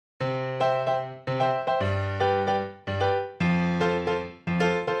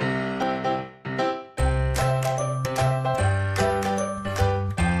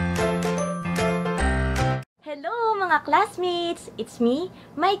mga classmates! It's me,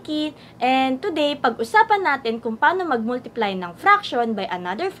 Mykene, and today pag-usapan natin kung paano mag-multiply ng fraction by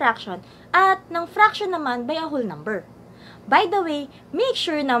another fraction at ng fraction naman by a whole number. By the way, make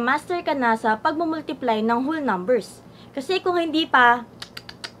sure na master ka na sa pag-multiply ng whole numbers. Kasi kung hindi pa,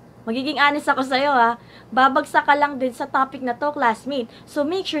 magiging honest ako sa'yo ha, babagsak ka lang din sa topic na to, classmate. So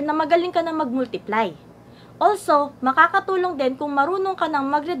make sure na magaling ka na mag-multiply. Also, makakatulong din kung marunong ka nang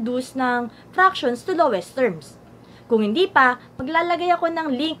mag-reduce ng fractions to lowest terms. Kung hindi pa, maglalagay ako ng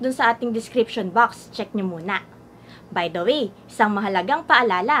link dun sa ating description box. Check nyo muna. By the way, isang mahalagang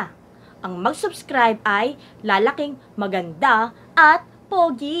paalala. Ang mag-subscribe ay lalaking maganda at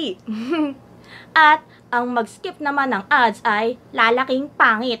pogi. At ang mag-skip naman ng ads ay lalaking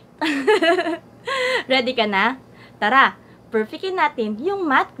pangit. Ready ka na? Tara, perfectin natin yung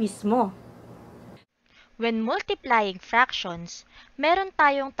math quiz mo. When multiplying fractions, meron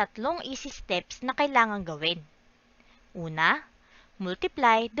tayong tatlong easy steps na kailangang gawin. Una,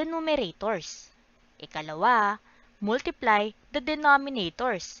 multiply the numerators. Ikalawa, multiply the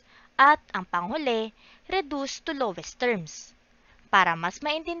denominators. At ang panghuli, reduce to lowest terms. Para mas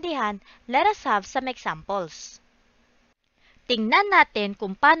maintindihan, let us have some examples. Tingnan natin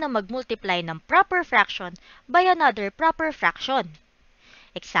kung paano mag-multiply ng proper fraction by another proper fraction.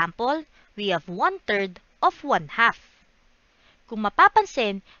 Example, we have 1/3 of 1/2. Kung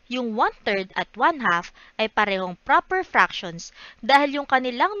mapapansin, yung 1/3 at 1/2 ay parehong proper fractions dahil yung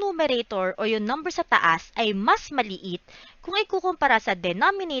kanilang numerator o yung number sa taas ay mas maliit kung ikukumpara sa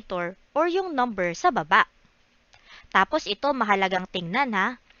denominator or yung number sa baba. Tapos ito mahalagang tingnan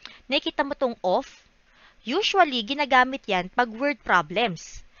ha. Nakita mo tong off? Usually, ginagamit yan pag word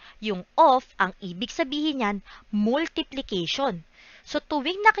problems. Yung off, ang ibig sabihin yan, multiplication. So,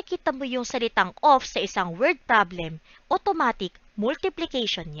 tuwing nakikita mo yung salitang off sa isang word problem, automatic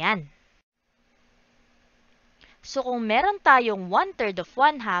multiplication yan. So, kung meron tayong 1/3 of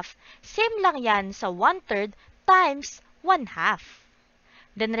 1/2, same lang yan sa 1/3 times 1/2.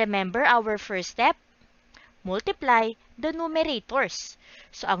 Then, remember our first step? Multiply the numerators.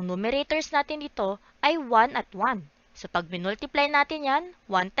 So, ang numerators natin dito ay 1 at 1. So, pag minultiply natin yan,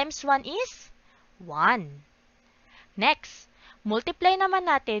 1 times 1 is 1. Next, multiply naman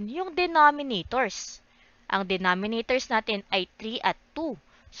natin yung denominators. Ang denominators natin ay 3 at 2.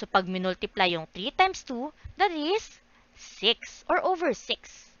 So, pag minultiply yung 3 times 2, that is 6 or over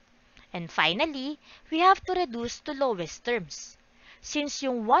 6. And finally, we have to reduce to lowest terms. Since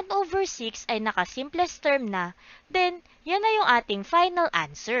yung 1 over 6 ay naka-simplest term na, then yan na yung ating final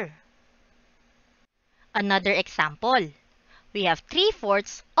answer. Another example, we have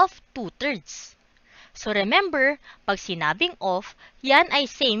 3/4 of 2/3. So remember, pag sinabing off, yan ay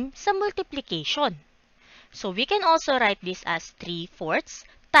same sa multiplication. So we can also write this as 3/4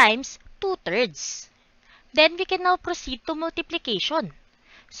 times 2/3. Then we can now proceed to multiplication.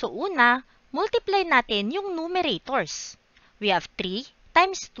 So una, multiply natin yung numerators. We have 3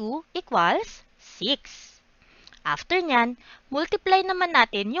 times 2 equals 6. After nyan, multiply naman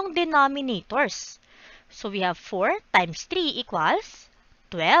natin yung denominators. So we have 4 times 3 equals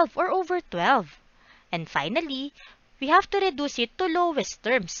 12 or over 12. And finally, we have to reduce it to lowest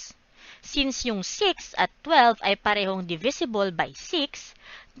terms. Since yung 6 at 12 ay parehong divisible by 6,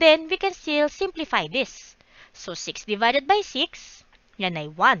 then we can still simplify this. So 6 divided by 6, yan ay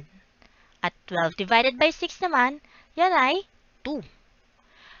 1. At 12 divided by 6 naman, yan ay 2.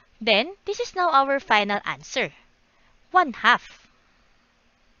 Then, this is now our final answer, 1/2.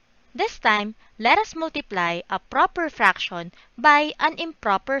 This time, let us multiply a proper fraction by an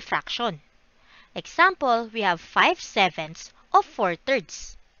improper fraction. Example, we have 5/7 of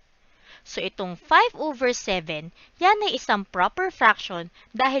 4/3. So, itong 5 over 7, yan ay isang proper fraction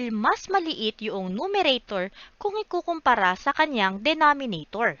dahil mas maliit yung numerator kung ikukumpara sa kanyang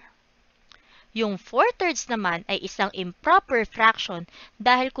denominator. Yung 4/3 naman ay isang improper fraction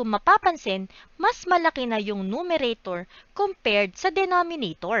dahil kung mapapansin, mas malaki na yung numerator compared sa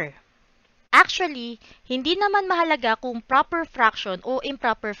denominator. Actually, hindi naman mahalaga kung proper fraction o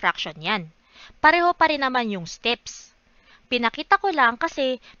improper fraction yan. Pareho pa rin naman yung steps. Pinakita ko lang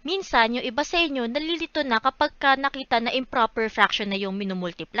kasi minsan yung iba sa inyo nalilito na kapag ka nakita na improper fraction na yung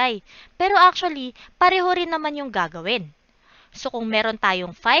minumultiply. Pero actually, pareho rin naman yung gagawin. So kung meron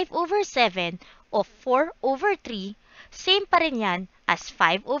tayong 5 over 7 o 4 over 3, same pa rin yan as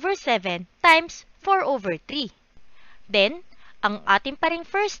 5 over 7 times 4 over 3. Then, ang ating pa ring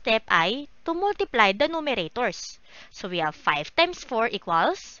first step ay to multiply the numerators. So we have 5 times 4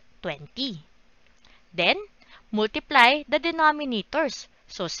 equals 20. Then, multiply the denominators.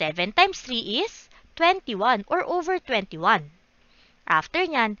 So 7 times 3 is 21 or over 21. After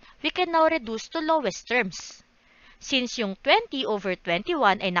nyan, we can now reduce to lowest terms. Since yung 20 over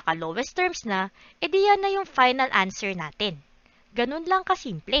 21 ay naka-lowest terms na, edi yan na yung final answer natin. Ganun lang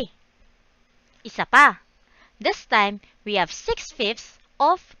kasimple. Isa pa. This time, we have 6/5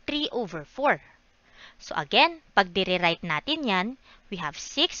 of 3 over 4. So again, pag dire-write natin yan, we have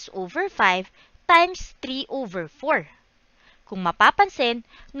 6 over 5 times 3 over 4. Kung mapapansin,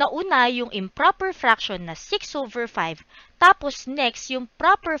 nauna yung improper fraction na 6 over 5, tapos next yung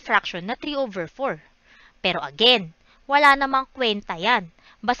proper fraction na 3 over 4. Pero again, wala namang kwenta yan.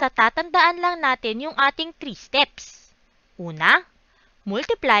 Basta tatandaan lang natin yung ating 3 steps. Una,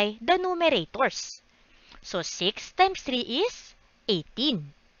 multiply the numerators. So 6 times 3 is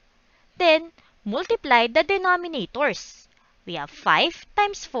 18. Then, multiply the denominators. We have 5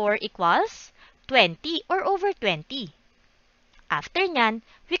 times 4 equals 20 or over 20. After nyan,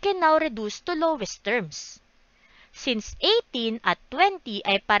 we can now reduce to lowest terms. Since 18 at 20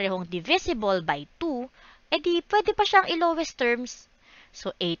 ay parehong divisible by 2, edi pwede pa siyang i-lowest terms.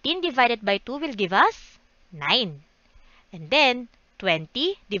 So 18 divided by 2 will give us 9. And then,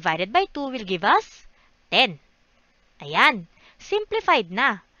 20 divided by 2 will give us 10. Ayan, simplified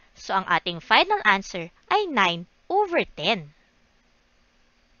na. So ang ating final answer ay 9 over 10.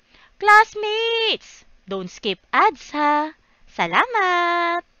 Classmates! Don't skip ads ha!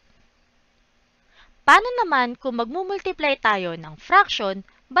 Salamat! Paano naman kung magmumultiply tayo ng fraction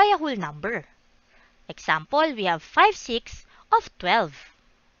by a whole number? Example, we have 5/6 of 12.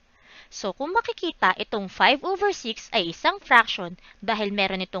 So kung makikita, itong 5 over 6 ay isang fraction dahil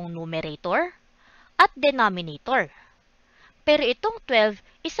meron itong numerator at denominator. Pero itong 12,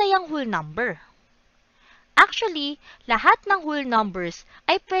 isa yung whole number. Actually, lahat ng whole numbers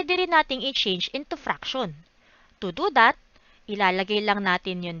ay pwede rin nating i-change into fraction. To do that, ilalagay lang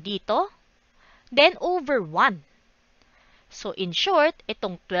natin yun dito, then over 1. So in short,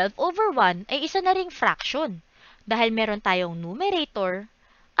 itong 12 over 1 ay isa na ring fraction dahil meron tayong numerator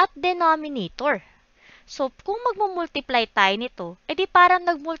at denominator. So kung magmumultiply tayo nito, edi parang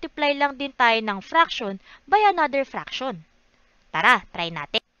nagmultiply lang din tayo ng fraction by another fraction. Tara, try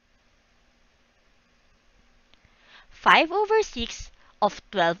natin. 5 over 6 of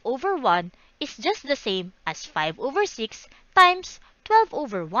 12 over 1 is just the same as 5 over 6 times 12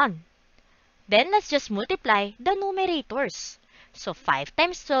 over 1. Then, let's just multiply the numerators. So, 5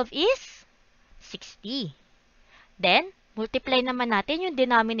 times 12 is 60. Then, multiply naman natin yung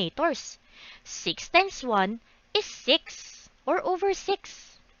denominators. 6 times 1 is 6 or over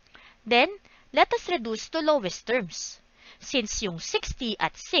 6. Then, let us reduce to lowest terms. Since yung 60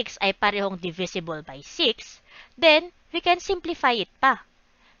 at 6 ay parehong divisible by 6, then we can simplify it pa.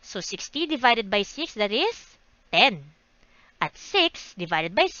 So 60 divided by 6, that is 10. At 6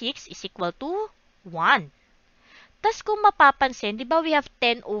 divided by 6 is equal to 1. Tas kung mapapansin, di ba we have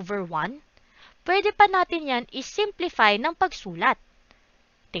 10 over 1? Pwede pa natin yan i-simplify ng pagsulat.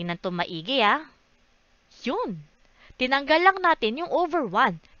 Tingnan to maigi ah. Yun. Tinanggal lang natin yung over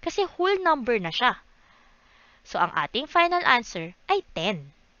 1 kasi whole number na siya. So, ang ating final answer ay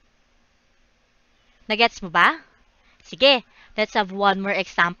 10. Nagets mo ba? Sige, let's have one more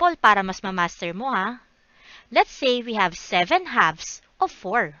example para mas ma-master mo ha. Let's say we have 7 halves of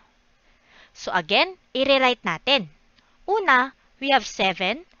 4. So, again, i-rewrite natin. Una, we have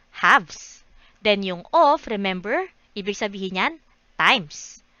 7 halves. Then, yung of, remember, ibig sabihin yan,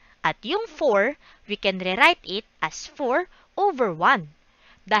 times. At yung 4, we can rewrite it as 4 over 1.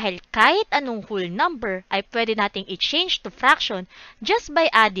 Dahil kahit anong whole number ay pwede nating i-change to fraction just by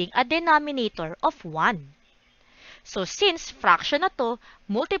adding a denominator of 1. So since fraction na to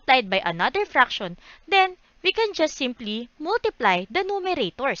multiplied by another fraction, then we can just simply multiply the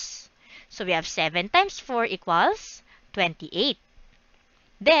numerators. So we have 7 times 4 equals 28.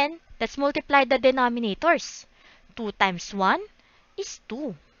 Then, let's multiply the denominators. 2 times 1 is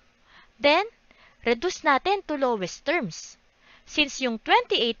 2. Then, reduce natin to lowest terms. Since yung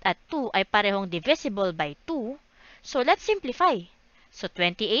 28 at 2 ay parehong divisible by 2, so let's simplify. So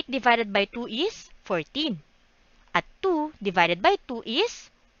 28 divided by 2 is 14. At 2 divided by 2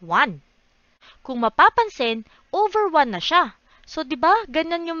 is 1. Kung mapapansin, over 1 na siya. So, di ba,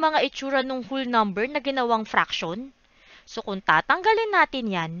 ganyan yung mga itsura ng whole number na ginawang fraction? So, kung tatanggalin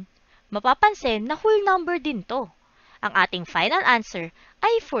natin yan, mapapansin na whole number din to. Ang ating final answer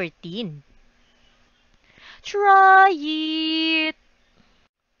ay 14. Try it!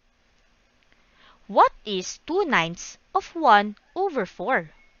 What is 2/9 of 1 over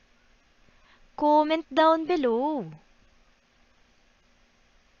 4? Comment down below.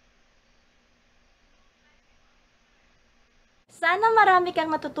 Sana marami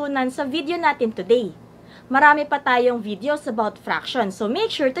kang natutunan sa video natin today. Marami pa tayong videos about fractions, so make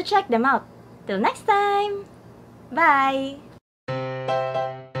sure to check them out. Till next time! Bye!